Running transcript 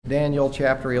Daniel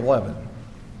chapter 11.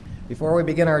 Before we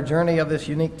begin our journey of this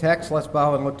unique text, let's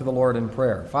bow and look to the Lord in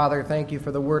prayer. Father, thank you for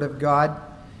the Word of God.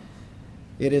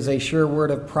 It is a sure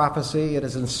word of prophecy. It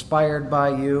is inspired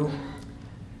by you.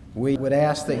 We would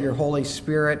ask that your Holy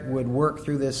Spirit would work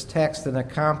through this text and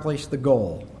accomplish the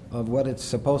goal of what it's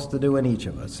supposed to do in each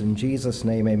of us. In Jesus'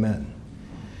 name, amen.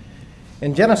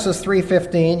 In Genesis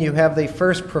 3:15, you have the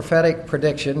first prophetic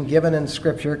prediction given in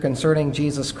Scripture concerning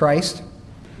Jesus Christ.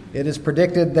 It is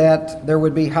predicted that there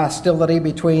would be hostility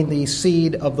between the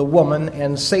seed of the woman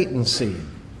and Satan's seed.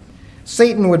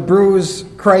 Satan would bruise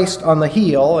Christ on the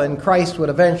heel, and Christ would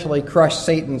eventually crush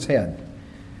Satan's head.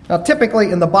 Now,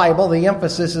 typically in the Bible, the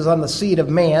emphasis is on the seed of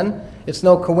man. It's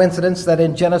no coincidence that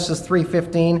in Genesis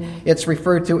 3:15, it's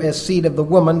referred to as seed of the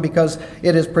woman, because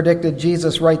it is predicted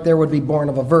Jesus right there would be born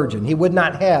of a virgin. He would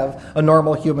not have a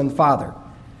normal human father.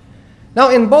 Now,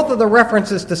 in both of the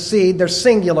references to seed, they're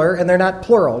singular and they're not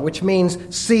plural, which means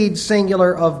seed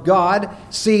singular of God,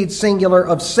 seed singular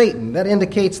of Satan. That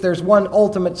indicates there's one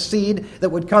ultimate seed that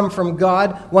would come from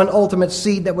God, one ultimate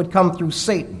seed that would come through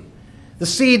Satan. The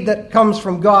seed that comes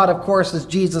from God, of course, is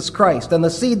Jesus Christ, and the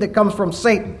seed that comes from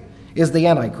Satan is the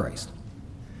Antichrist.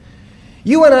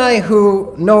 You and I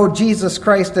who know Jesus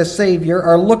Christ as Savior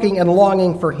are looking and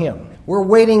longing for Him. We're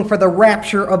waiting for the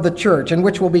rapture of the church, in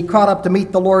which we'll be caught up to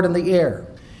meet the Lord in the air.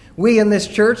 We in this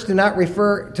church do not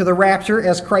refer to the rapture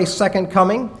as Christ's second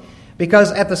coming,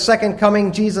 because at the second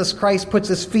coming, Jesus Christ puts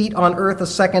His feet on earth a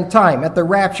second time. At the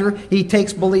rapture, He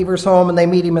takes believers home and they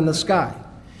meet Him in the sky.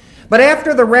 But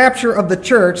after the rapture of the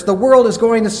church, the world is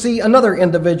going to see another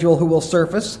individual who will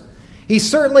surface. He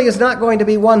certainly is not going to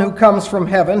be one who comes from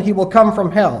heaven. He will come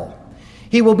from hell.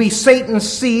 He will be Satan's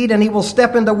seed, and he will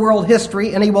step into world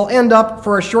history, and he will end up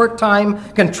for a short time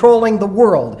controlling the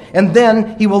world. And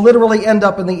then he will literally end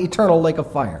up in the eternal lake of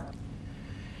fire.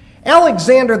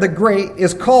 Alexander the Great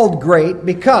is called great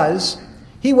because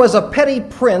he was a petty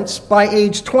prince by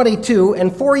age 22,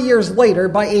 and 4 years later,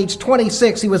 by age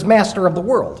 26, he was master of the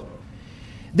world.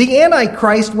 The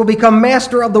Antichrist will become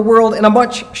master of the world in a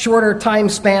much shorter time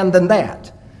span than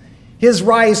that. His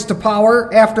rise to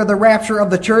power after the rapture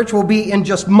of the church will be in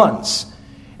just months.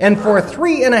 And for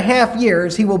 3.5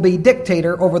 years, he will be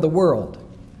dictator over the world.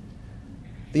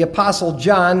 The Apostle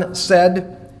John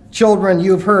said, "Children,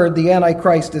 you've heard the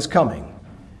Antichrist is coming.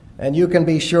 And you can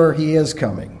be sure he is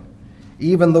coming.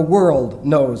 Even the world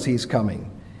knows he's coming."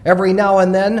 Every now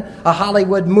and then, a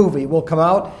Hollywood movie will come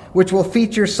out which will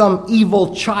feature some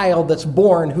evil child that's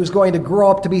born who's going to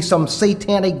grow up to be some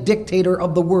satanic dictator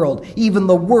of the world. Even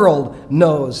the world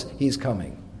knows he's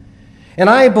coming. And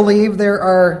I believe there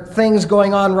are things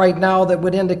going on right now that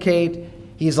would indicate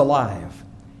he's alive.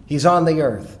 He's on the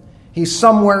earth. He's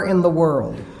somewhere in the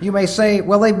world. You may say,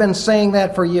 well, they've been saying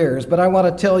that for years, but I want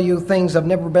to tell you things have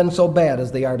never been so bad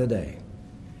as they are today.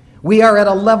 We are at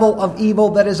a level of evil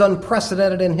that is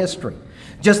unprecedented in history.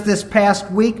 Just this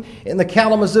past week in the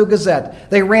Kalamazoo Gazette,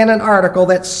 they ran an article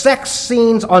that sex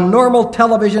scenes on normal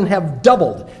television have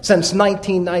doubled since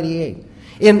 1998.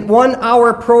 In 1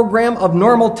 hour program of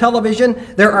normal television,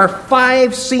 there are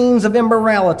 5 scenes of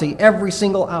immorality every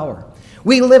single hour.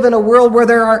 We live in a world where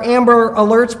there are Amber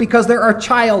Alerts because there are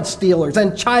child stealers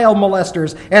and child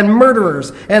molesters and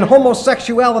murderers, and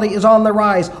homosexuality is on the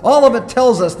rise. All of it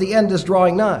tells us the end is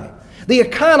drawing nigh. The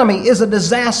economy is a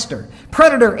disaster.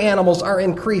 Predator animals are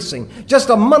increasing. Just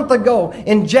a month ago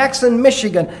in Jackson,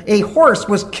 Michigan, a horse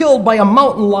was killed by a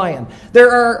mountain lion.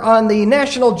 There are on the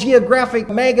National Geographic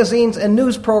magazines and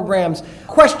news programs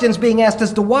questions being asked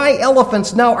as to why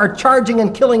elephants now are charging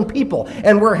and killing people,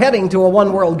 and we're heading to a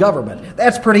one-world government.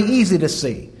 That's pretty easy to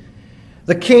see.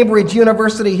 The Cambridge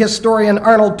University historian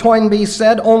Arnold Toynbee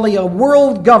said only a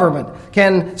world government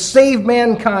can save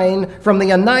mankind from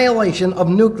the annihilation of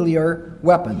nuclear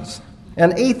weapons.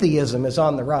 And atheism is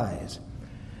on the rise.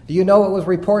 Do you know it was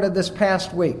reported this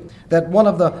past week that one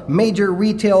of the major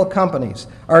retail companies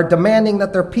are demanding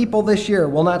that their people this year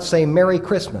will not say Merry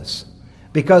Christmas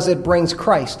because it brings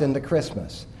Christ into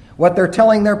Christmas. What they're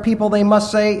telling their people they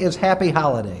must say is Happy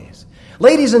Holidays.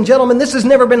 Ladies and gentlemen, this has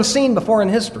never been seen before in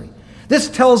history. This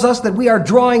tells us that we are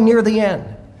drawing near the end.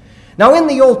 Now, in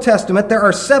the Old Testament, there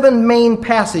are 7 main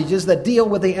passages that deal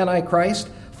with the Antichrist.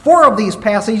 4 of these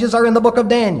passages are in the book of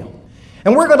Daniel.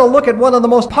 And we're going to look at one of the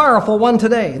most powerful one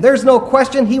today. There's no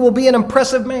question he will be an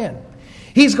impressive man.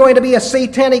 He's going to be a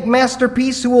satanic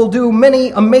masterpiece who will do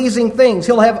many amazing things.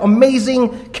 He'll have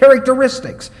amazing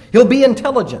characteristics. He'll be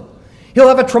intelligent. He'll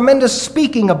have a tremendous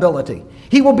speaking ability.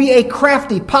 He will be a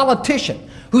crafty politician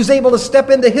who's able to step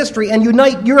into history and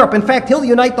unite Europe. In fact, he'll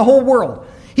unite the whole world.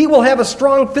 He He will have a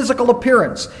strong physical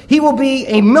appearance. He will be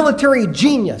a military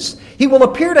genius. He will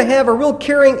appear to have a real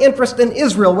caring interest in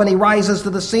Israel when he rises to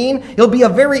the scene. He'll be a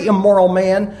very immoral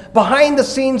man. Behind the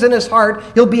scenes in his heart,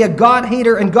 he'll be a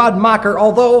God-hater and God-mocker,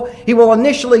 although he will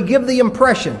initially give the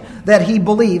impression that he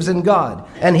believes in God.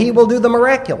 And he will do the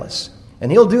miraculous.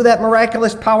 And he'll do that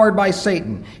miraculous powered by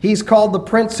Satan. He's called the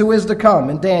prince who is to come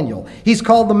in Daniel. He's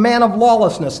called the man of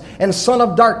lawlessness and son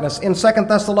of darkness in 2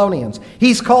 Thessalonians.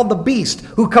 He's called the beast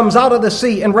who comes out of the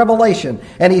sea in Revelation.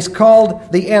 And he's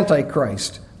called the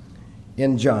Antichrist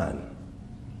in John.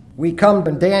 We come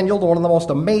in Daniel to one of the most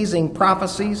amazing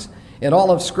prophecies in all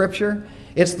of Scripture.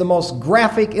 It's the most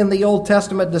graphic in the Old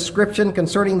Testament description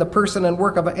concerning the person and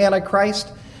work of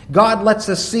Antichrist. God lets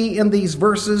us see in these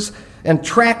verses and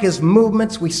track his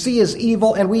movements. We see his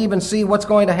evil, and we even see what's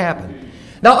going to happen.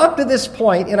 Now, up to this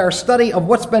point in our study of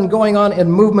what's been going on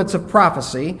in movements of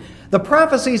prophecy, the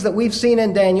prophecies that we've seen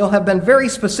in Daniel have been very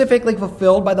specifically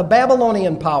fulfilled by the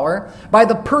Babylonian power, by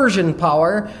the Persian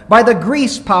power, by the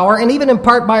Greece power, and even in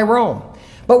part by Rome.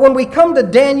 But when we come to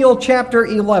Daniel chapter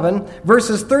 11,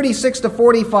 verses 36 to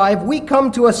 45, we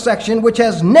come to a section which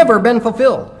has never been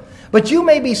fulfilled. But you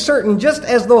may be certain, just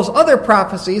as those other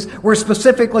prophecies were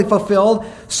specifically fulfilled,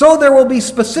 so there will be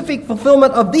specific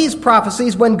fulfillment of these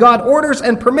prophecies when God orders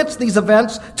and permits these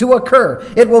events to occur.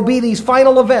 It will be these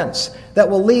final events that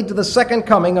will lead to the second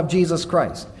coming of Jesus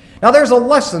Christ. Now there's a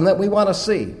lesson that we want to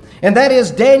see, and that is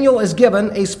Daniel is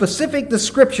given a specific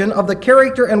description of the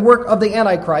character and work of the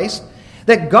Antichrist,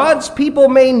 that God's people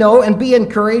may know and be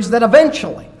encouraged that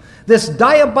eventually this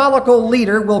diabolical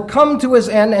leader will come to his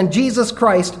end and Jesus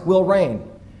Christ will reign.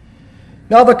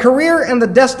 Now, the career and the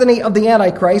destiny of the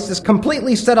Antichrist is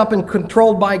completely set up and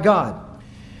controlled by God.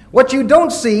 What you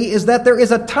don't see is that there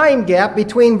is a time gap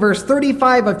between verse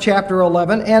 35 of chapter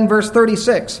 11 and verse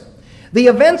 36. The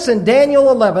events in Daniel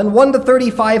 11, 1 to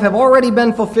 35 have already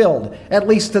been fulfilled, at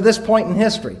least to this point in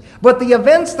history. But the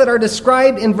events that are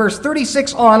described in verse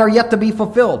 36 on are yet to be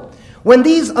fulfilled. When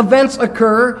these events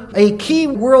occur, a key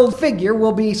world figure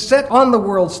will be set on the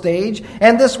world stage,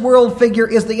 and this world figure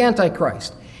is the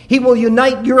Antichrist. He will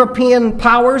unite European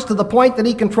powers to the point that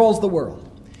he controls the world.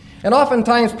 And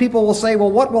oftentimes people will say, well,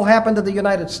 what will happen to the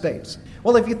United States?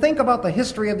 Well, if you think about the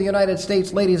history of the United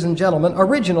States, ladies and gentlemen,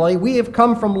 originally we have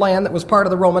come from land that was part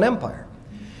of the Roman Empire.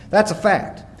 That's a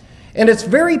fact. And it's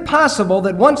very possible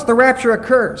that once the rapture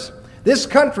occurs, this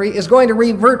country is going to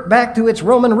revert back to its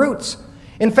Roman roots.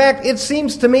 In fact, it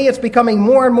seems to me it's becoming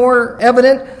more and more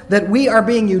evident that we are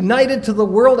being united to the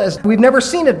world as we've never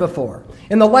seen it before.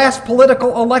 In the last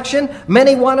political election,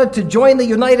 many wanted to join the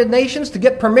United Nations to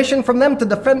get permission from them to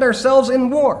defend ourselves in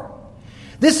war.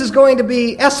 This is going to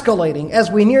be escalating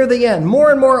as we near the end, more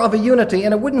and more of a unity,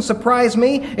 and it wouldn't surprise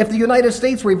me if the United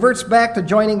States reverts back to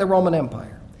joining the Roman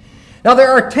Empire. Now, there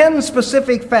are 10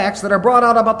 specific facts that are brought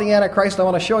out about the Antichrist I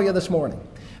want to show you this morning.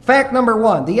 Fact number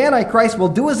 1, the Antichrist will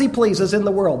do as he pleases in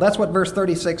the world. That's what verse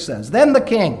 36 says. Then the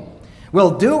king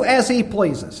will do as he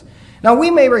pleases. Now we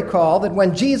may recall that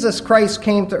when Jesus Christ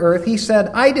came to earth, he said,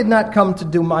 I did not come to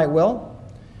do my will.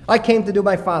 I came to do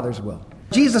my Father's will.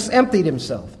 Jesus emptied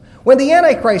himself. When the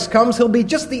Antichrist comes, he'll be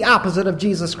just the opposite of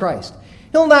Jesus Christ.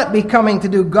 He'll not be coming to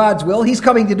do God's will. He's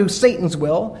coming to do Satan's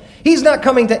will. He's not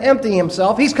coming to empty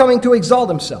himself. He's coming to exalt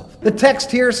himself. The text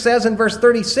here says in verse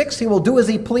 36, he will do as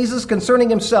he pleases concerning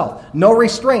himself. No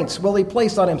restraints will he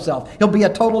place on himself. He'll be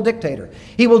a total dictator.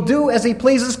 He will do as he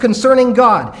pleases concerning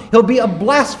God. He'll be a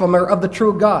blasphemer of the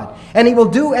true God. And he will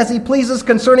do as he pleases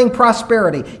concerning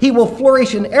prosperity. He will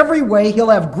flourish in every way.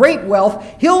 He'll have great wealth.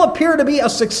 He'll appear to be a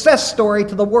success story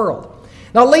to the world.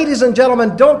 Now, ladies and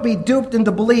gentlemen, don't be duped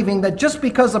into believing that just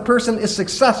because a person is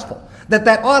successful, that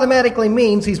automatically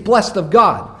means he's blessed of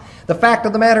God. The fact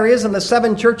of the matter is, in the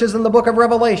 7 churches in the book of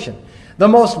Revelation, the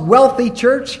most wealthy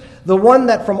church, the one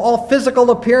that from all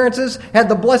physical appearances had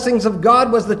the blessings of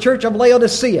God, was the church of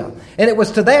Laodicea. And it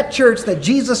was to that church that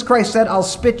Jesus Christ said, I'll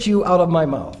spit you out of my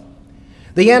mouth.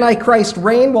 The Antichrist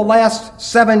reign will last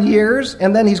 7 years,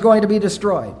 and then he's going to be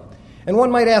destroyed. And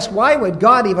one might ask, why would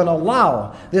God even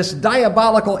allow this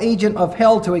diabolical agent of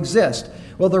hell to exist?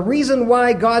 Well, the reason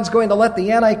why God's going to let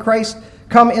the Antichrist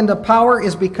come into power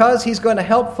is because he's going to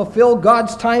help fulfill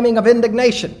God's timing of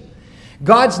indignation.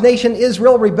 God's nation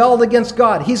Israel rebelled against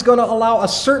God. He's going to allow a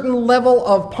certain level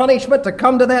of punishment to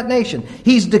come to that nation.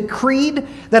 He's decreed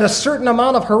that a certain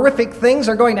amount of horrific things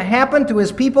are going to happen to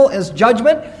his people as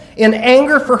judgment in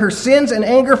anger for her sins and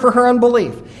anger for her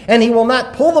unbelief. And he will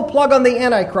not pull the plug on the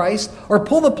Antichrist or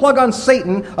pull the plug on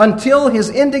Satan until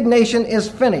his indignation is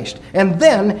finished. And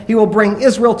then he will bring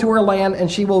Israel to her land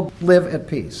and she will live at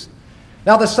peace.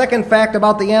 Now, the second fact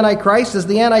about the Antichrist is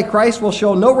the Antichrist will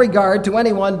show no regard to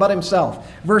anyone but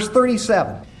himself. Verse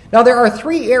 37. Now, there are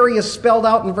three areas spelled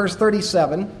out in verse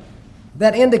 37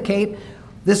 that indicate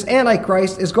this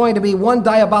Antichrist is going to be one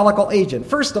diabolical agent.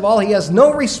 First of all, he has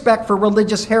no respect for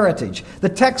religious heritage. The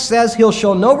text says he'll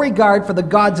show no regard for the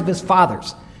gods of his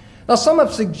fathers. Now, some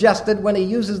have suggested when he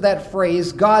uses that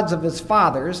phrase, gods of his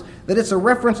fathers, that it's a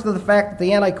reference to the fact that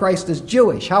the Antichrist is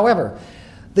Jewish. However,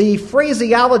 the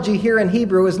phraseology here in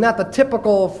Hebrew is not the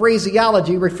typical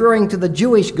phraseology referring to the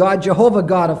Jewish God, Jehovah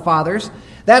God of fathers.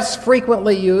 That's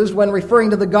frequently used when referring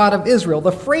to the God of Israel.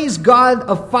 The phrase God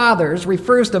of fathers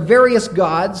refers to various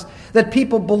gods that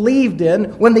people believed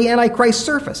in when the Antichrist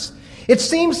surfaced. It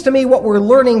seems to me what we're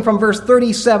learning from verse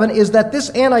 37 is that this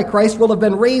Antichrist will have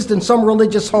been raised in some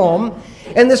religious home,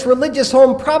 and this religious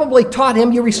home probably taught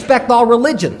him you respect all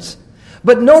religions.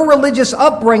 But no religious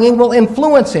upbringing will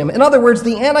influence him. In other words,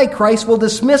 the Antichrist will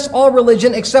dismiss all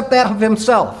religion except that of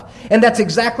himself. And that's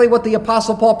exactly what the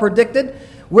Apostle Paul predicted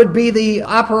would be the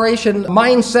operation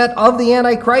mindset of the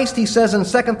Antichrist. He says in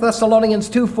 2 Thessalonians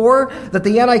 2:4 that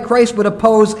the Antichrist would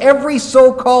oppose every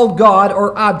so-called God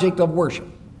or object of worship.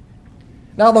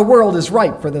 Now, the world is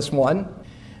ripe for this one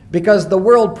because the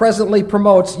world presently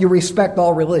promotes you respect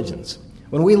all religions.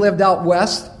 When we lived out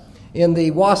west in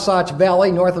the Wasatch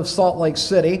Valley north of Salt Lake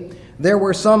City, there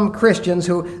were some Christians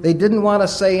who they didn't want to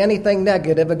say anything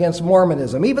negative against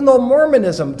Mormonism. Even though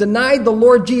Mormonism denied the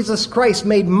Lord Jesus Christ,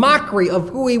 made mockery of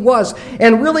who he was,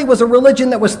 and really was a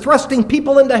religion that was thrusting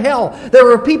people into hell. There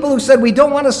were people who said, we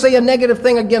don't want to say a negative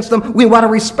thing against them, we want to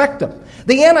respect them.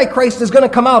 The Antichrist is going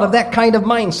to come out of that kind of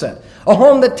mindset. A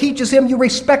home that teaches him you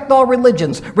respect all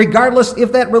religions. Regardless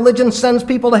if that religion sends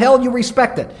people to hell, you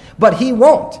respect it. But he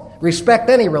won't respect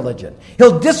any religion.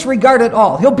 He'll disregard it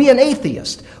all. He'll be an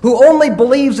atheist who only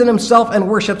believes in himself and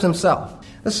worships himself.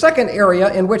 The second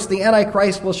area in which the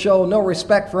Antichrist will show no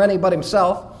respect for any but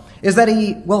himself is that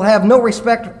he will have no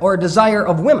respect or desire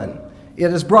of women.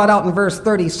 It is brought out in verse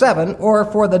 37, or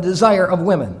for the desire of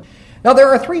women. Now, there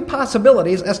are three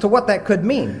possibilities as to what that could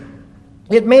mean.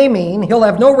 It may mean he'll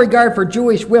have no regard for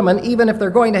Jewish women, even if they're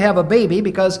going to have a baby,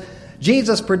 because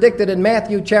Jesus predicted in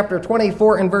Matthew chapter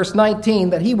 24 and verse 19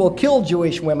 that he will kill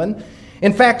Jewish women.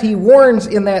 In fact, he warns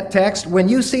in that text, when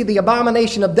you see the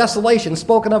abomination of desolation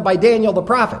spoken of by Daniel the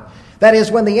prophet, that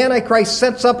is, when the Antichrist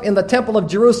sets up in the temple of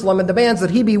Jerusalem and demands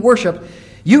that he be worshipped,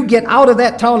 you get out of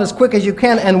that town as quick as you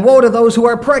can, and woe to those who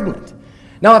are pregnant.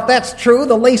 Now, if that's true,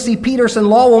 the Lacey-Peterson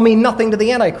law will mean nothing to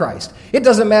the Antichrist. It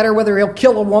doesn't matter whether he'll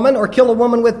kill a woman or kill a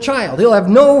woman with child. He'll have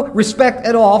no respect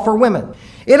at all for women.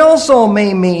 It also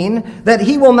may mean that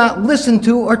he will not listen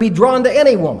to or be drawn to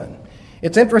any woman.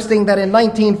 It's interesting that in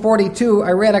 1942,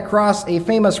 I ran across a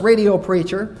famous radio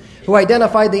preacher who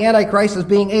identified the Antichrist as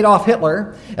being Adolf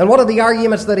Hitler. And one of the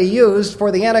arguments that he used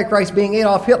for the Antichrist being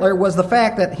Adolf Hitler was the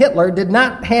fact that Hitler did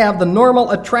not have the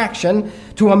normal attraction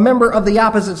to a member of the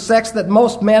opposite sex that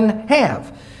most men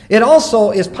have. It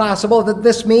also is possible that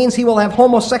this means he will have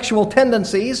homosexual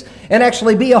tendencies and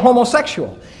actually be a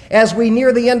homosexual. As we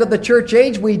near the end of the church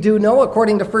age, we do know,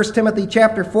 according to 1 Timothy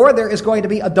chapter 4, there is going to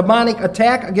be a demonic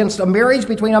attack against a marriage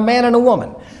between a man and a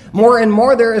woman. More and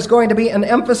more, there is going to be an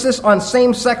emphasis on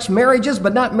same-sex marriages,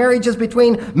 but not marriages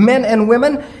between men and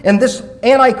women, and this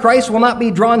Antichrist will not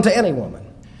be drawn to any woman.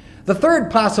 The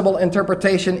third possible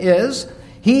interpretation is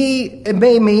it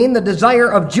may mean the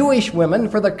desire of Jewish women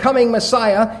for the coming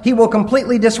Messiah he will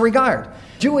completely disregard.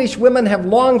 Jewish women have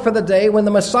longed for the day when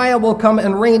the Messiah will come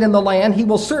and reign in the land. He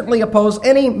will certainly oppose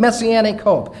any messianic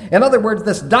hope. In other words,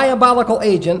 this diabolical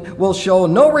agent will show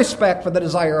no respect for the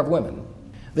desire of women.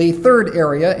 The third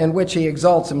area in which he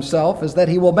exalts himself is that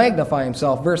he will magnify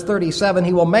himself. Verse 37,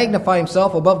 he will magnify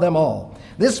himself above them all.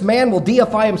 This man will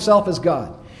deify himself as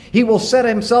God. He will set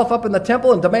himself up in the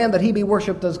temple and demand that he be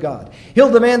worshipped as God.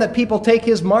 He'll demand that people take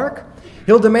his mark.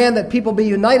 He'll demand that people be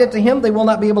united to him. They will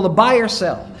not be able to buy or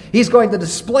sell. He's going to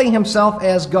display himself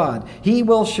as God. He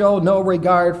will show no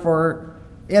regard for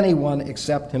anyone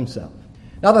except himself.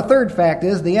 Now, the third fact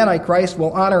is the Antichrist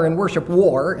will honor and worship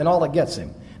war and all that gets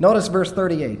him. Notice verse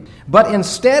 38. But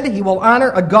instead, he will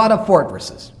honor a God of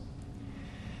fortresses.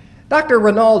 Dr.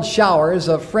 Renald Showers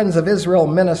of Friends of Israel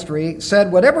Ministry said,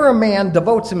 whatever a man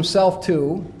devotes himself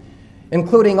to,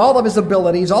 including all of his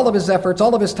abilities, all of his efforts,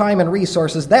 all of his time and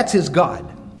resources, that's his God.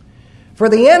 For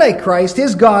the Antichrist,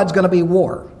 his God's going to be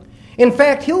war. In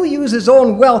fact, he'll use his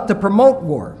own wealth to promote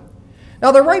war.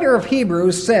 Now, the writer of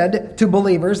Hebrews said to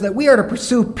believers that we are to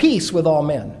pursue peace with all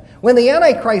men. When the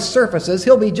Antichrist surfaces,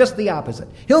 he'll be just the opposite.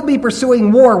 He'll be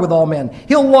pursuing war with all men.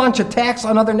 He'll launch attacks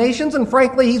on other nations, and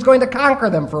frankly, he's going to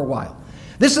conquer them for a while.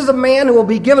 This is a man who will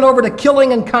be given over to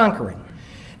killing and conquering.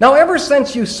 Now, ever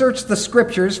since you searched the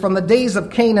Scriptures from the days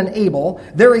of Cain and Abel,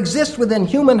 there exists within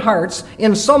human hearts,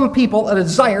 in some people, a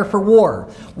desire for war.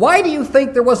 Why do you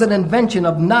think there was an invention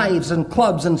of knives and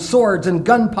clubs and swords and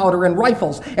gunpowder and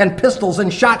rifles and pistols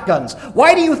and shotguns?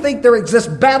 Why do you think there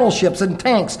exist battleships and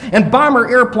tanks and bomber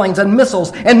airplanes and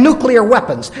missiles and nuclear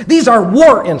weapons? These are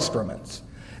war instruments.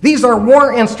 These are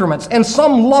war instruments, and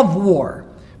some love war.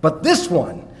 But this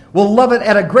one will love it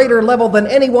at a greater level than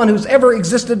anyone who's ever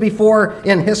existed before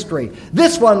in history.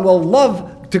 This one will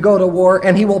love to go to war,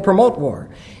 and he will promote war.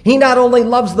 He not only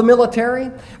loves the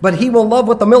military, but he will love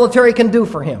what the military can do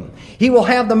for him. He will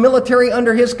have the military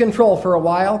under his control for a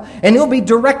while, and he'll be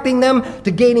directing them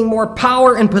to gaining more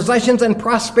power and possessions and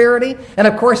prosperity. And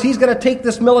of course, he's going to take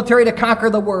this military to conquer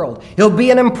the world. He'll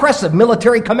be an impressive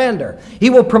military commander. He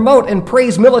will promote and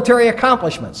praise military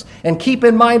accomplishments. And keep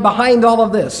in mind, behind all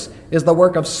of this is the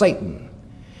work of Satan.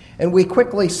 And we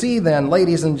quickly see then,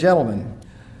 ladies and gentlemen,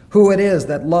 who it is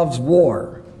that loves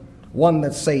war, one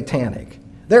that's satanic.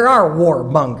 There are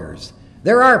warmongers.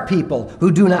 There are people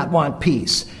who do not want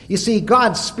peace. You see,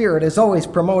 God's Spirit is always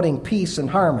promoting peace and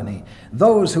harmony.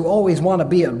 Those who always want to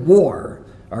be at war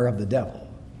are of the devil.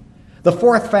 The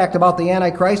fourth fact about the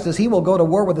Antichrist is he will go to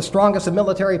war with the strongest of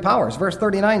military powers. Verse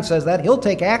 39 says that he'll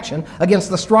take action against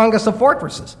the strongest of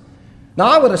fortresses. Now,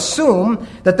 I would assume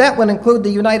that would include the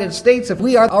United States. If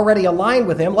we are already aligned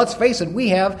with him, let's face it, we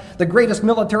have the greatest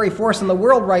military force in the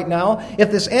world right now. If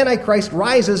this Antichrist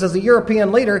rises as a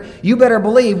European leader, you better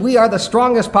believe we are the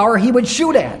strongest power he would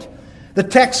shoot at. The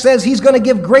text says he's going to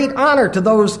give great honor to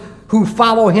those who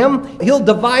follow him. He'll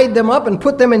divide them up and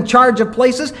put them in charge of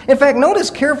places. In fact, notice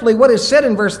carefully what is said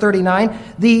in verse 39.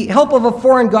 The help of a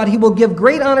foreign god, he will give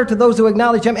great honor to those who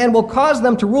acknowledge him and will cause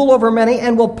them to rule over many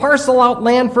and will parcel out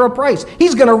land for a price.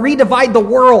 He's going to redivide the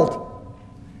world.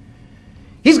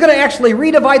 He's going to actually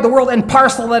redivide the world and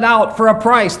parcel it out for a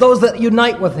price, those that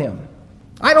unite with him.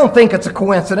 I don't think it's a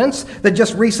coincidence that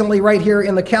just recently right here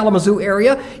in the Kalamazoo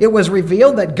area, it was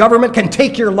revealed that government can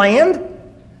take your land.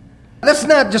 That's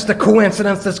not just a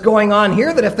coincidence that's going on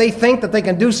here, that if they think that they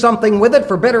can do something with it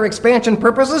for better expansion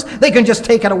purposes, they can just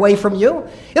take it away from you.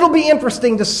 It'll be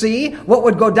interesting to see what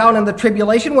would go down in the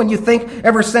tribulation when you think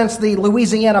ever since the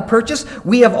Louisiana Purchase,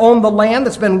 we have owned the land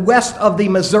that's been west of the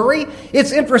Missouri.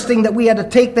 It's interesting that we had to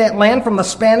take that land from the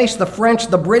Spanish, the French,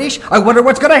 the British. I wonder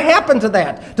what's going to happen to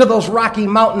that, to those Rocky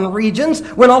Mountain regions,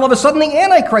 when all of a sudden the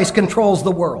Antichrist controls the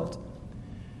world.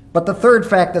 But the third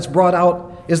fact that's brought out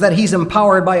is that he's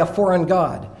empowered by a foreign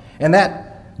god, and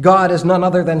that god is none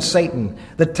other than Satan.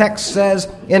 The text says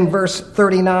in verse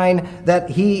 39 that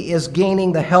he is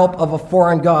gaining the help of a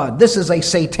foreign god. This is a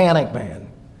satanic man.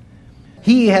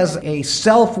 He has a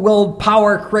self-willed,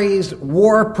 power-crazed,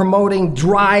 war-promoting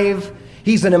drive.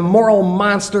 He's an immoral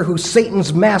monster who's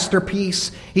Satan's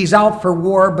masterpiece. He's out for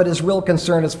war, but his real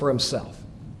concern is for himself.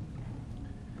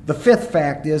 The fifth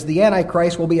fact is the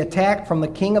Antichrist will be attacked from the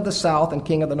king of the south and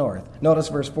king of the north. Notice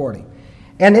verse 40.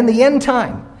 And in the end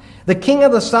time, the king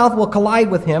of the south will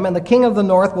collide with him, and the king of the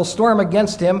north will storm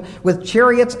against him with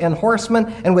chariots and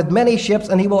horsemen and with many ships,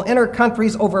 and he will enter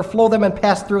countries, overflow them, and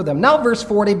pass through them. Now verse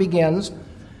 40 begins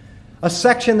a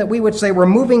section that we would say we're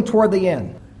moving toward the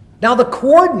end. Now the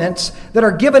coordinates that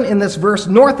are given in this verse,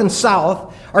 north and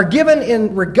south, are given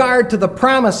in regard to the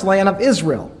promised land of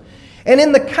Israel. And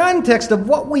in the context of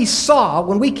what we saw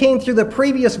when we came through the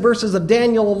previous verses of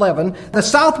Daniel 11, the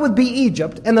south would be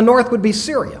Egypt and the north would be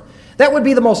Syria. That would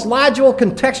be the most logical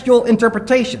contextual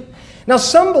interpretation. Now,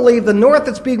 some believe the north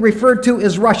that's being referred to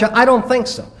is Russia. I don't think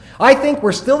so. I think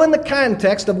we're still in the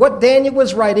context of what Daniel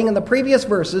was writing in the previous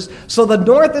verses. So the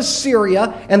north is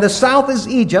Syria and the south is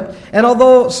Egypt. And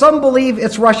although some believe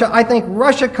it's Russia, I think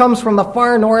Russia comes from the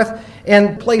far north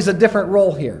and plays a different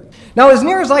role here. Now, as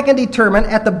near as I can determine,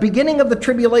 at the beginning of the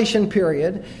tribulation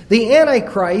period, the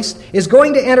Antichrist is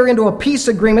going to enter into a peace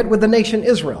agreement with the nation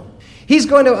Israel. He's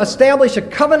going to establish a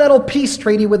covenantal peace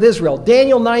treaty with Israel.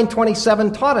 Daniel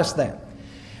 9:27 taught us that.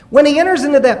 When he enters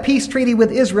into that peace treaty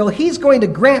with Israel, he's going to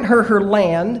grant her her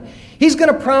land. He's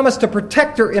going to promise to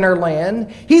protect her in her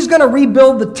land. He's going to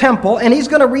rebuild the temple, and he's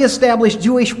going to reestablish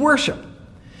Jewish worship.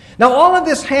 Now, all of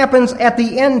this happens at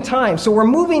the end time. So we're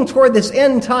moving toward this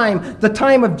end time, the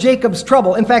time of Jacob's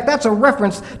trouble. In fact, that's a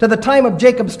reference to the time of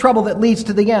Jacob's trouble that leads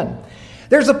to the end.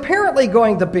 There's apparently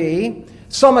going to be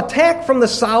some attack from the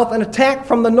south and attack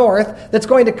from the north that's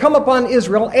going to come upon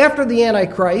Israel after the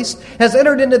Antichrist has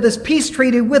entered into this peace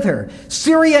treaty with her.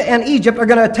 Syria and Egypt are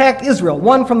going to attack Israel,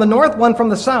 one from the north, one from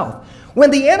the south.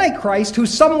 When the Antichrist,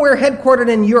 who's somewhere headquartered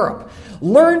in Europe,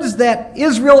 learns that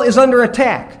Israel is under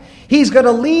attack, he's going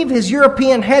to leave his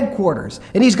European headquarters,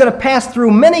 and he's going to pass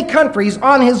through many countries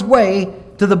on his way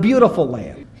to the beautiful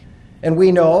land. And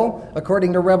we know,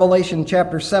 according to Revelation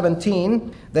chapter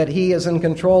 17, that he is in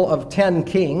control of 10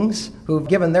 kings who've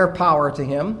given their power to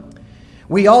him.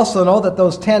 We also know that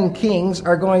those 10 kings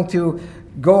are going to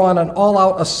go on an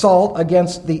all-out assault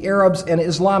against the Arabs and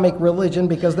Islamic religion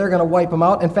because they're going to wipe them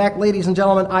out. In fact, ladies and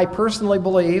gentlemen, I personally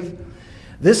believe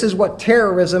this is what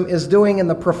terrorism is doing in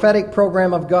the prophetic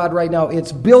program of God right now.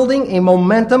 It's building a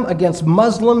momentum against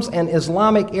Muslims and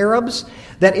Islamic Arabs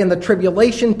that in the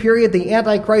tribulation period the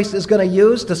Antichrist is going to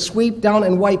use to sweep down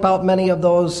and wipe out many of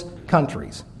those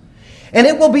countries. And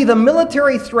it will be the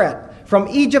military threat from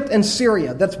Egypt and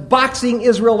Syria that's boxing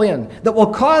Israel in that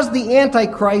will cause the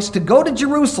Antichrist to go to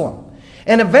Jerusalem.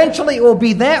 And eventually it will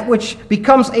be that which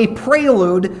becomes a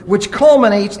prelude which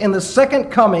culminates in the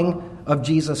second coming of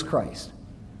Jesus Christ.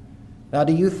 Now,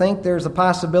 do you think there's a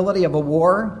possibility of a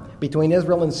war between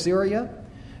Israel and Syria?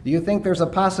 Do you think there's a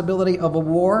possibility of a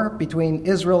war between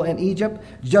Israel and Egypt?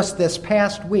 Just this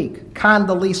past week,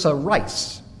 Condoleezza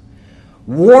Rice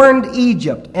warned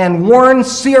Egypt and warned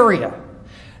Syria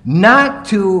not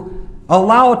to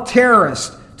allow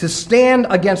terrorists to stand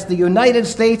against the United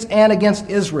States and against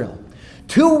Israel.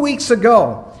 2 weeks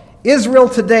ago, Israel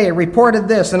Today reported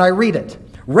this, and I read it.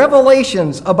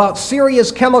 Revelations about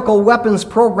Syria's chemical weapons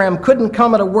program couldn't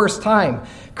come at a worse time.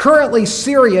 Currently,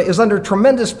 Syria is under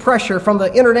tremendous pressure from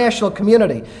the international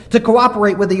community to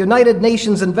cooperate with the United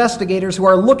Nations investigators who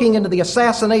are looking into the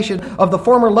assassination of the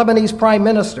former Lebanese prime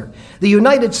minister. The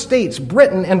United States,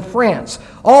 Britain, and France,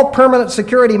 all permanent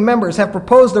security members, have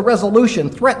proposed a resolution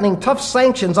threatening tough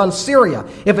sanctions on Syria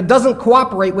if it doesn't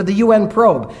cooperate with the UN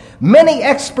probe. Many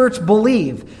experts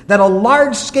believe that a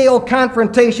large-scale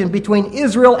confrontation between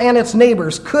Israel and its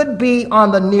neighbors could be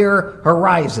on the near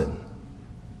horizon.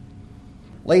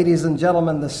 Ladies and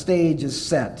gentlemen, the stage is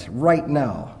set right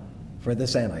now for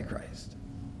this Antichrist.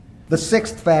 The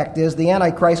sixth fact is the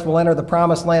Antichrist will enter the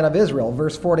promised land of Israel,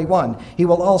 verse 41. He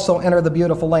will also enter the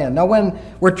beautiful land. Now, when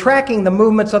we're tracking the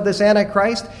movements of this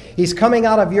Antichrist, he's coming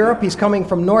out of Europe. He's coming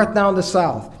from north down to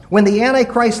south. When the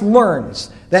Antichrist learns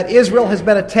that Israel has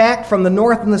been attacked from the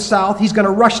north and the south, he's going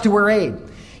to rush to her aid.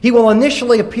 He will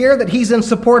initially appear that he's in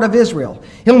support of Israel.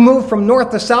 He'll move from north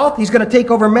to south. He's going to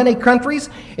take over many countries.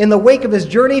 In the wake of his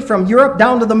journey from Europe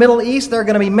down to the Middle East, there are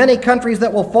going to be many countries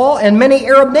that will fall, and many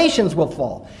Arab nations will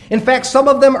fall. In fact, some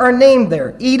of them are named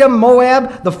there. Edom,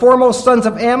 Moab, the foremost sons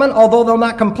of Ammon, although they'll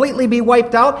not completely be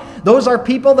wiped out. Those are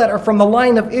people that are from the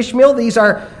line of Ishmael. These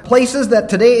are places that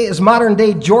today is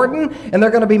modern-day Jordan, and there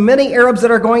are going to be many Arabs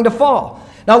that are going to fall.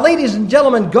 Now, ladies and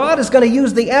gentlemen, God is going to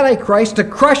use the Antichrist to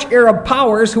crush Arab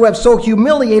powers who have so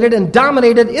humiliated and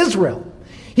dominated Israel.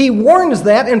 He warns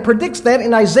that and predicts that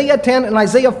in Isaiah 10 and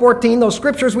Isaiah 14, those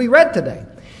scriptures we read today.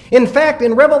 In fact,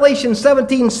 in Revelation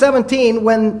 17:17,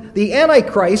 when the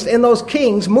Antichrist and those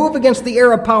kings move against the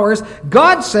Arab powers,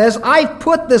 God says, I've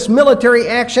put this military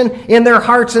action in their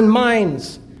hearts and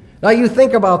minds. Now, you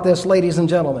think about this, ladies and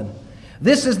gentlemen.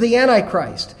 This is the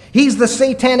Antichrist. He's the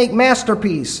satanic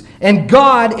masterpiece, and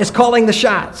God is calling the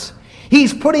shots.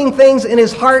 He's putting things in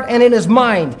his heart and in his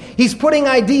mind. He's putting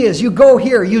ideas. You go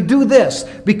here, you do this,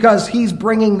 because he's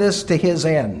bringing this to his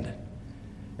end.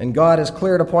 And God is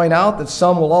clear to point out that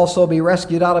some will also be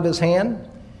rescued out of his hand.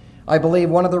 I believe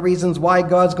one of the reasons why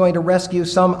God's going to rescue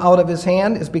some out of his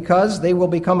hand is because they will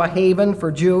become a haven for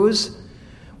Jews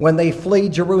when they flee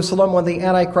Jerusalem, when the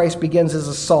Antichrist begins his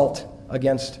assault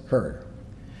against her.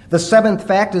 The seventh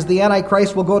fact is the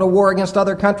Antichrist will go to war against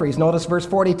other countries. Notice verse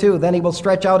 42. Then he will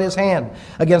stretch out his hand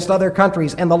against other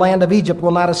countries, and the land of Egypt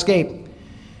will not escape.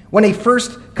 When he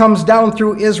first comes down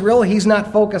through Israel, he's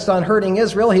not focused on hurting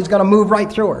Israel. He's going to move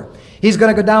right through her. He's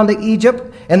going to go down to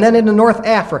Egypt and then into North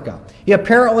Africa. He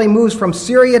apparently moves from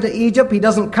Syria to Egypt. He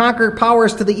doesn't conquer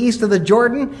powers to the east of the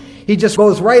Jordan. He just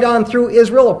goes right on through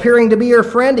Israel, appearing to be her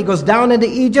friend. He goes down into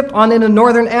Egypt, on into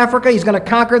northern Africa. He's going to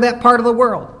conquer that part of the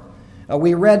world.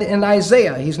 We read in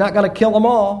Isaiah, he's not going to kill them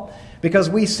all, because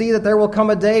we see that there will come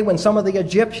a day when some of the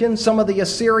Egyptians, some of the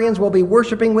Assyrians will be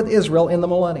worshiping with Israel in the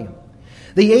millennium.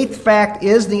 The eighth fact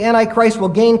is the Antichrist will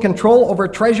gain control over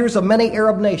treasures of many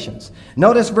Arab nations.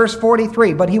 Notice verse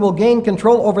 43, but he will gain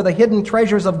control over the hidden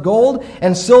treasures of gold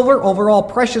and silver, over all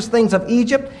precious things of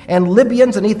Egypt, and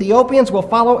Libyans and Ethiopians will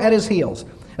follow at his heels.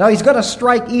 Now he's going to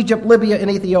strike Egypt, Libya,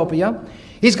 and Ethiopia.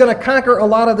 He's going to conquer a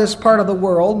lot of this part of the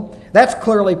world. That's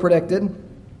clearly predicted.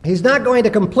 He's not going to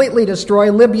completely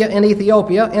destroy Libya and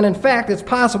Ethiopia, and in fact, it's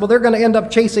possible they're going to end up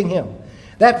chasing him.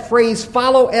 That phrase,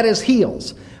 follow at his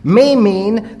heels, may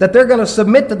mean that they're going to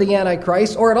submit to the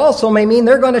Antichrist, or it also may mean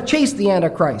they're going to chase the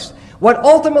Antichrist. What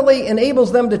ultimately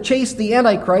enables them to chase the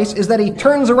Antichrist is that he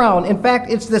turns around. In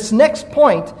fact, it's this next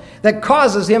point that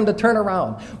causes him to turn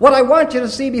around. What I want you to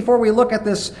see before we look at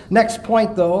this next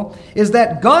point, though, is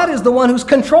that God is the one who's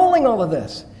controlling all of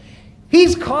this.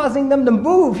 He's causing them to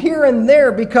move here and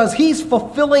there because he's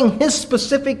fulfilling his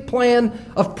specific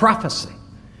plan of prophecy.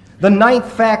 The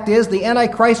ninth fact is the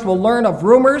Antichrist will learn of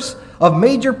rumors of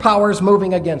major powers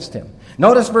moving against him.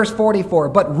 Notice verse 44,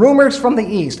 but rumors from the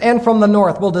east and from the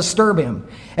north will disturb him,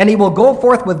 and he will go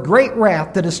forth with great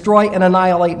wrath to destroy and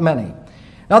annihilate many.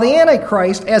 Now the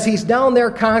Antichrist, as he's down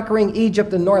there conquering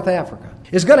Egypt and North Africa,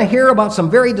 is going to hear about some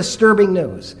very disturbing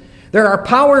news. There are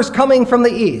powers coming from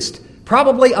the east,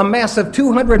 probably a massive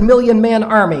 200 million man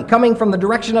army coming from the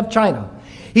direction of China.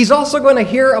 He's also going to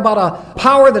hear about a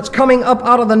power that's coming up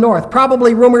out of the north,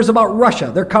 probably rumors about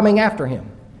Russia. They're coming after him.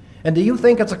 And do you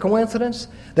think it's a coincidence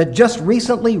that just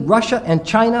recently Russia and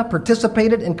China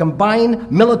participated in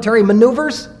combined military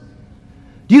maneuvers?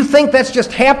 Do you think that's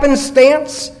just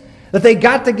happenstance that they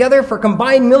got together for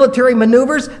combined military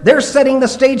maneuvers? They're setting the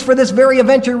stage for this very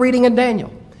event you're reading in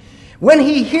Daniel. When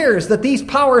he hears that these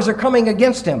powers are coming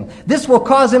against him, this will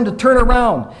cause him to turn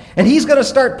around. And he's going to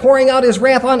start pouring out his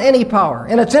wrath on any power.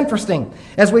 And it's interesting,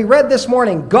 as we read this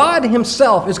morning, God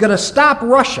himself is going to stop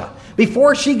Russia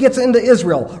before she gets into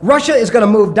Israel. Russia is going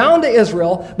to move down to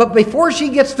Israel, but before she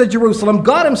gets to Jerusalem,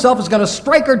 God himself is going to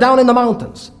strike her down in the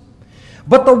mountains.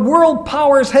 But the world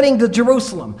powers heading to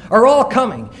Jerusalem are all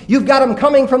coming. You've got them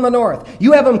coming from the north.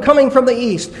 You have them coming from the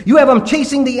east. You have them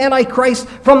chasing the Antichrist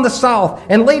from the south.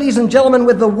 And ladies and gentlemen,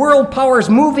 with the world powers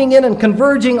moving in and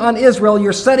converging on Israel,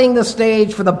 you're setting the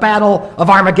stage for the battle of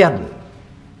Armageddon.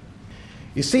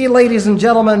 You see, ladies and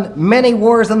gentlemen, many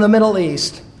wars in the Middle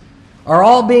East are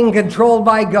all being controlled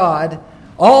by God.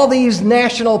 All these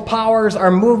national powers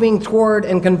are moving toward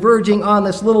and converging on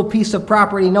this little piece of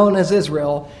property known as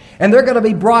Israel. And they're going to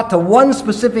be brought to one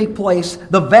specific place,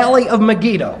 the Valley of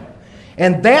Megiddo.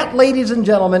 And that, ladies and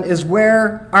gentlemen, is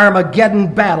where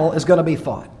Armageddon battle is going to be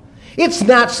fought. It's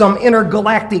not some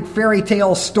intergalactic fairy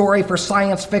tale story for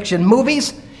science fiction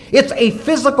movies. It's a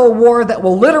physical war that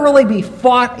will literally be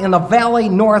fought in the valley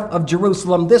north of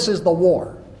Jerusalem. This is the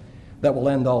war that will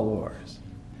end all wars.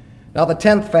 Now, the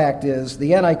 10th fact is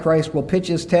the Antichrist will pitch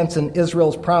his tents in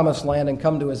Israel's promised land and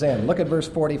come to his end. Look at verse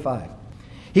 45.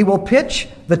 He will pitch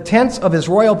the tents of his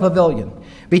royal pavilion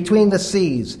between the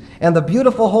seas and the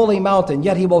beautiful holy mountain,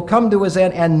 yet he will come to his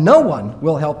end, and no one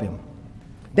will help him.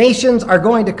 Nations are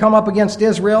going to come up against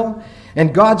Israel,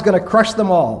 and God's going to crush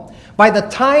them all. By the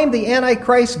time the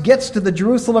Antichrist gets to the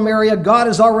Jerusalem area, God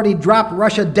has already dropped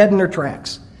Russia dead in their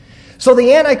tracks. So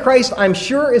the Antichrist, I'm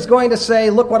sure, is going to say,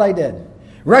 look what I did.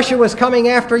 Russia was coming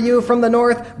after you from the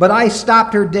north, but I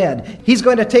stopped her dead. He's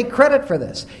going to take credit for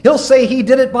this. He'll say he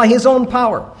did it by his own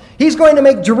power. He's going to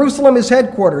make Jerusalem his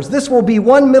headquarters. This will be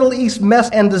one Middle East mess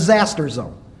and disaster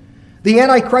zone. The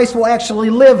Antichrist will actually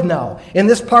live now in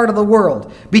this part of the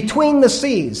world. Between the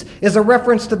seas is a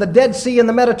reference to the Dead Sea and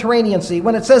the Mediterranean Sea.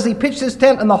 When it says he pitched his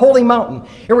tent on the holy mountain,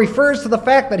 it refers to the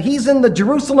fact that he's in the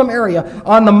Jerusalem area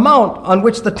on the mount on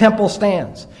which the temple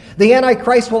stands. The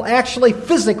Antichrist will actually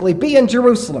physically be in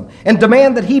Jerusalem and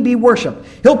demand that he be worshipped.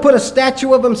 He'll put a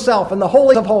statue of himself in the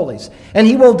Holy of Holies, and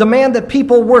he will demand that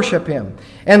people worship him.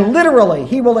 And literally,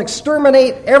 he will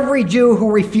exterminate every Jew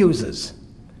who refuses.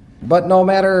 But no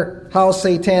matter how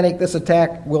satanic this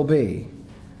attack will be,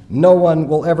 no one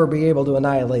will ever be able to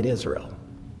annihilate Israel.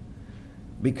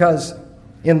 Because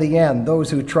in the end,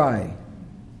 those who try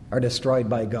are destroyed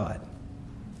by God.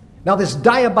 Now, this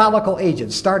diabolical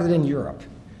agent started in Europe,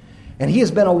 and he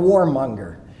has been a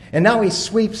warmonger. And now he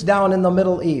sweeps down in the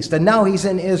Middle East, and now he's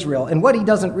in Israel. And what he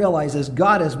doesn't realize is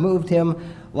God has moved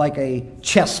him like a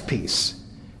chess piece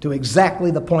to exactly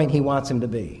the point he wants him to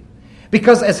be.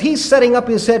 Because as he's setting up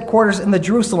his headquarters in the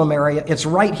Jerusalem area, it's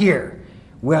right here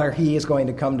where he is going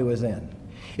to come to his end.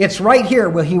 It's right here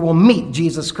where he will meet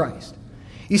Jesus Christ.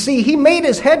 You see, he made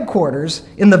his headquarters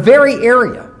in the very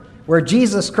area where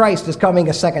Jesus Christ is coming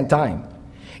a second time.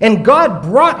 And God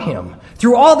brought him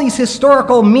through all these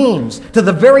historical means to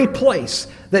the very place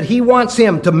that he wants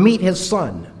him to meet his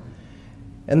son.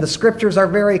 And the scriptures are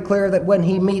very clear that when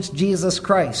he meets Jesus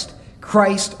Christ,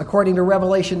 Christ, according to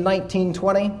Revelation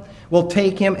 19:20, will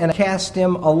take him and cast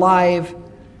him alive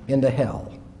into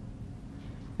hell.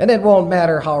 And it won't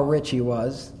matter how rich he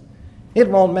was. It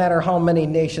won't matter how many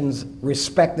nations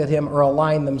respected him or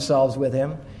aligned themselves with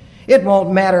him. It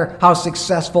won't matter how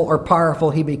successful or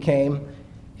powerful he became.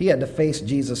 He had to face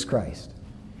Jesus Christ.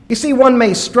 You see, one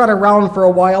may strut around for a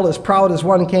while as proud as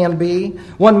one can be.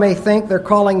 One may think they're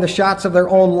calling the shots of their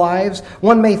own lives.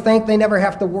 One may think they never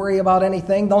have to worry about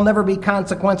anything. There'll never be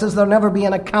consequences. There'll never be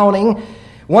an accounting.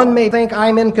 One may think,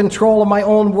 I'm in control of my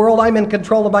own world. I'm in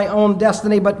control of my own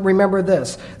destiny. But remember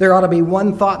this, there ought to be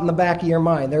one thought in the back of your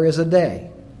mind. There is a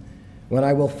day when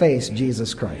I will face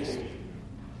Jesus Christ.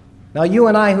 Now, you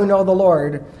and I who know the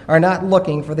Lord are not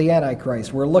looking for the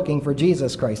Antichrist. We're looking for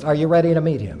Jesus Christ. Are you ready to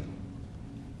meet him?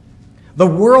 The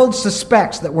world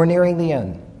suspects that we're nearing the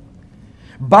end.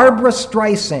 Barbra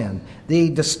Streisand, the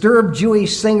disturbed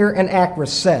Jewish singer and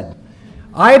actress, said,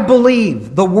 I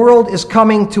believe the world is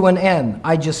coming to an end.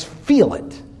 I just feel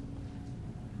it.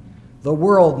 The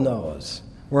world knows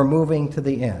we're moving to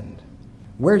the end.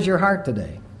 Where's your heart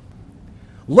today?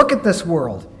 Look at this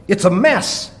world. It's a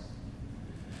mess.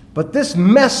 But this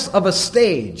mess of a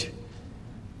stage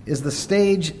is the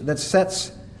stage that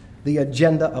sets the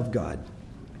agenda of God.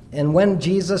 And when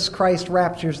Jesus Christ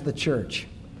raptures the church,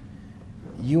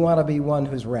 you want to be one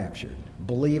who's raptured.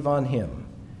 Believe on him,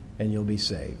 and you'll be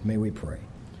saved. May we pray.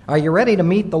 Are you ready to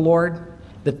meet the Lord?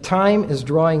 The time is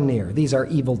drawing near. These are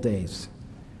evil days.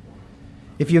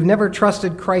 If you've never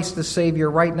trusted Christ as Savior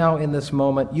right now in this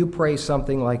moment, you pray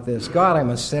something like this. God, I'm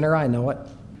a sinner. I know it.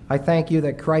 I thank you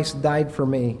that Christ died for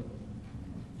me,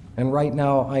 and right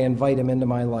now I invite him into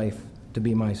my life to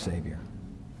be my Savior.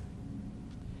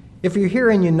 If you're here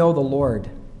and you know the Lord,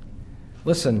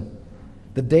 listen,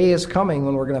 the day is coming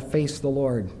when we're going to face the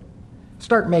Lord.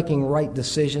 Start making right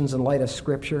decisions in light of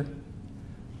Scripture.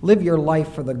 Live your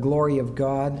life for the glory of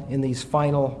God in these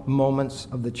final moments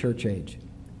of the church age.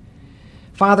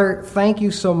 Father, thank you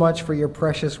so much for your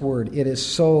precious word. It is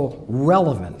so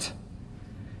relevant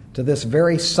to this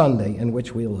very Sunday in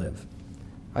which we live.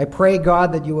 I pray,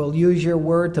 God, that you will use your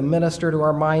word to minister to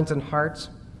our minds and hearts.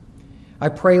 I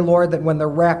pray, Lord, that when the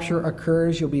rapture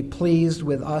occurs, you'll be pleased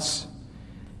with us.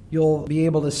 You'll be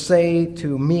able to say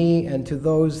to me and to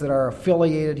those that are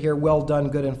affiliated here, well done,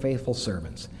 good and faithful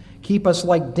servants. Keep us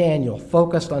like Daniel,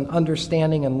 focused on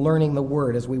understanding and learning the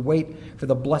word as we wait for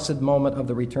the blessed moment of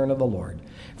the return of the Lord.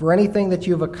 For anything that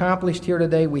you've accomplished here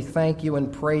today, we thank you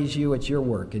and praise you. It's your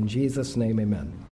work. In Jesus' name, amen.